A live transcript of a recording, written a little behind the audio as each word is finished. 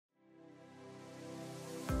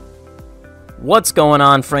What's going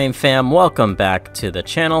on, Frame Fam? Welcome back to the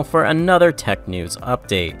channel for another tech news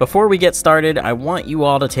update. Before we get started, I want you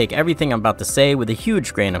all to take everything I'm about to say with a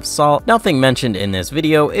huge grain of salt. Nothing mentioned in this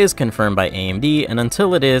video is confirmed by AMD, and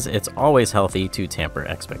until it is, it's always healthy to temper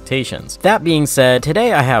expectations. That being said,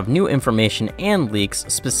 today I have new information and leaks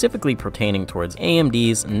specifically pertaining towards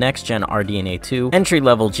AMD's next-gen RDNA 2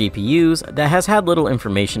 entry-level GPUs that has had little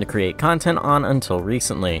information to create content on until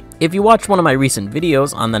recently. If you watched one of my recent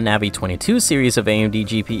videos on the NAVI 22 series of AMD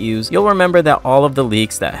GPUs, you'll remember that all of the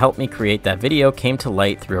leaks that helped me create that video came to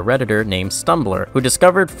light through a Redditor named Stumbler, who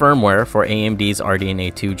discovered firmware for AMD's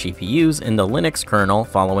RDNA 2 GPUs in the Linux kernel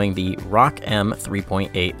following the ROCm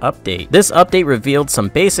 3.8 update. This update revealed some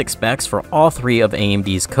basic specs for all three of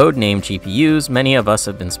AMD's codenamed GPUs many of us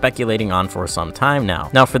have been speculating on for some time now.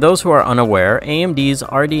 Now, for those who are unaware, AMD's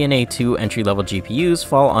RDNA 2 entry-level GPUs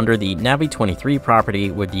fall under the NAVI 23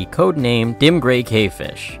 property with the codename Dim Gray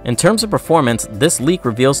Cavefish. In terms of performance, this leak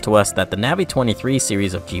reveals to us that the NAVI 23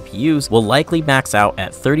 series of GPUs will likely max out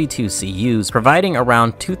at 32 CUs, providing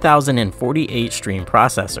around 2048 stream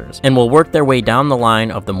processors, and will work their way down the line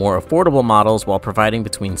of the more affordable models while providing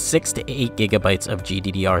between 6 to 8 gigabytes of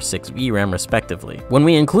GDDR6 VRAM respectively. When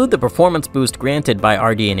we include the performance boost granted by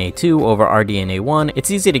RDNA 2 over RDNA 1, it's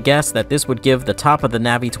easy to guess that this would give the top of the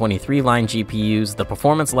NAVI 23 line GPUs the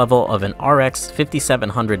performance level of an RX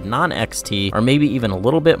 5700 non-XT, or maybe even a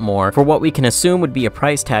little bit more, for what we can assume would be a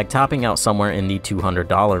price tag topping out somewhere in the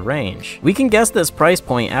 $200 range. We can guess this price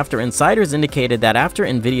point after insiders indicated that after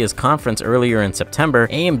Nvidia's conference earlier in September,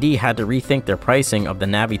 AMD had to rethink their pricing of the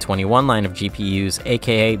NAVI 21 line of GPUs,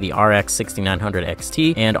 aka the RX 6900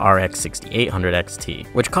 XT and RX 6800 XT,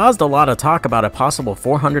 which caused a lot of talk about a possible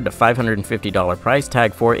 $400 to $550 price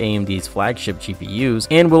tag for AMD's flagship GPUs,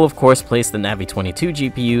 and will of course place the NAVI 22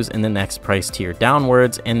 GPUs in the next price tier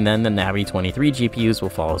downwards, and then the NAVI 23 GPUs will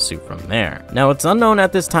follow suit from there. Now, it's unknown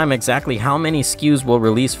at this time exactly how many SKUs will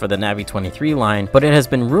release for the NAVI 23 line, but it has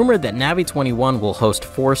been rumored that NAVI 21 will host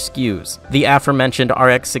 4 SKUs, the aforementioned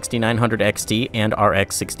RX 6900 XT and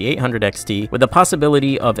RX 6800 XT, with the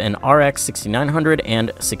possibility of an RX 6900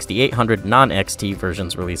 and 6800 non-XT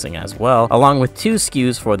versions releasing as well, along with 2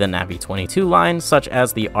 SKUs for the NAVI 22 line, such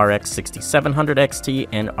as the RX 6700 XT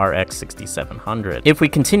and RX 6700. If we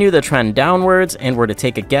continue the trend downwards and were to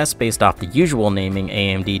take a guess based off the usual naming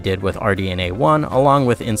AMD did with RDNA 1, along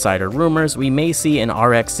with insider rumors, we may see an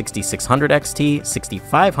RX 6600 XT,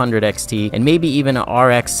 6500 XT, and maybe even an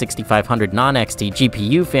RX 6500 non-XT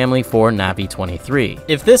GPU family for NAVI 23.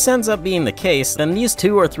 If this ends up being the case, then these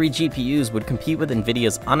 2 or 3 GPUs would compete with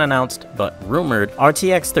Nvidia's unannounced but rumored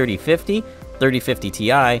RTX 3050, 3050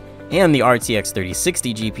 Ti, and the RTX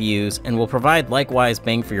 3060 GPUs, and will provide likewise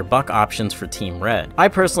bang for your buck options for Team Red. I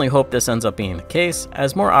personally hope this ends up being the case,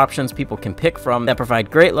 as more options people can pick from that provide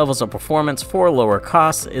great levels of performance for lower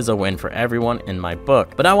costs is a win for everyone in my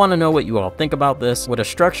book. But I want to know what you all think about this. Would a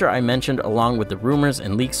structure I mentioned along with the rumors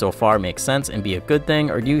and leaks so far make sense and be a good thing,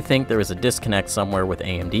 or do you think there is a disconnect somewhere with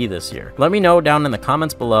AMD this year? Let me know down in the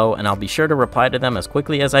comments below, and I'll be sure to reply to them as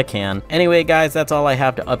quickly as I can. Anyway guys, that's all I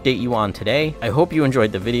have to update you on today. I hope you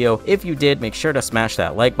enjoyed the video. If you did, make sure to smash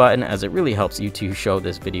that like button, as it really helps you to show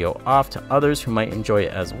this video off to others who might enjoy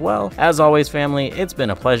it as well. As always, family, it's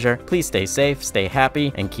been a pleasure. Please stay safe, stay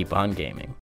happy, and keep on gaming.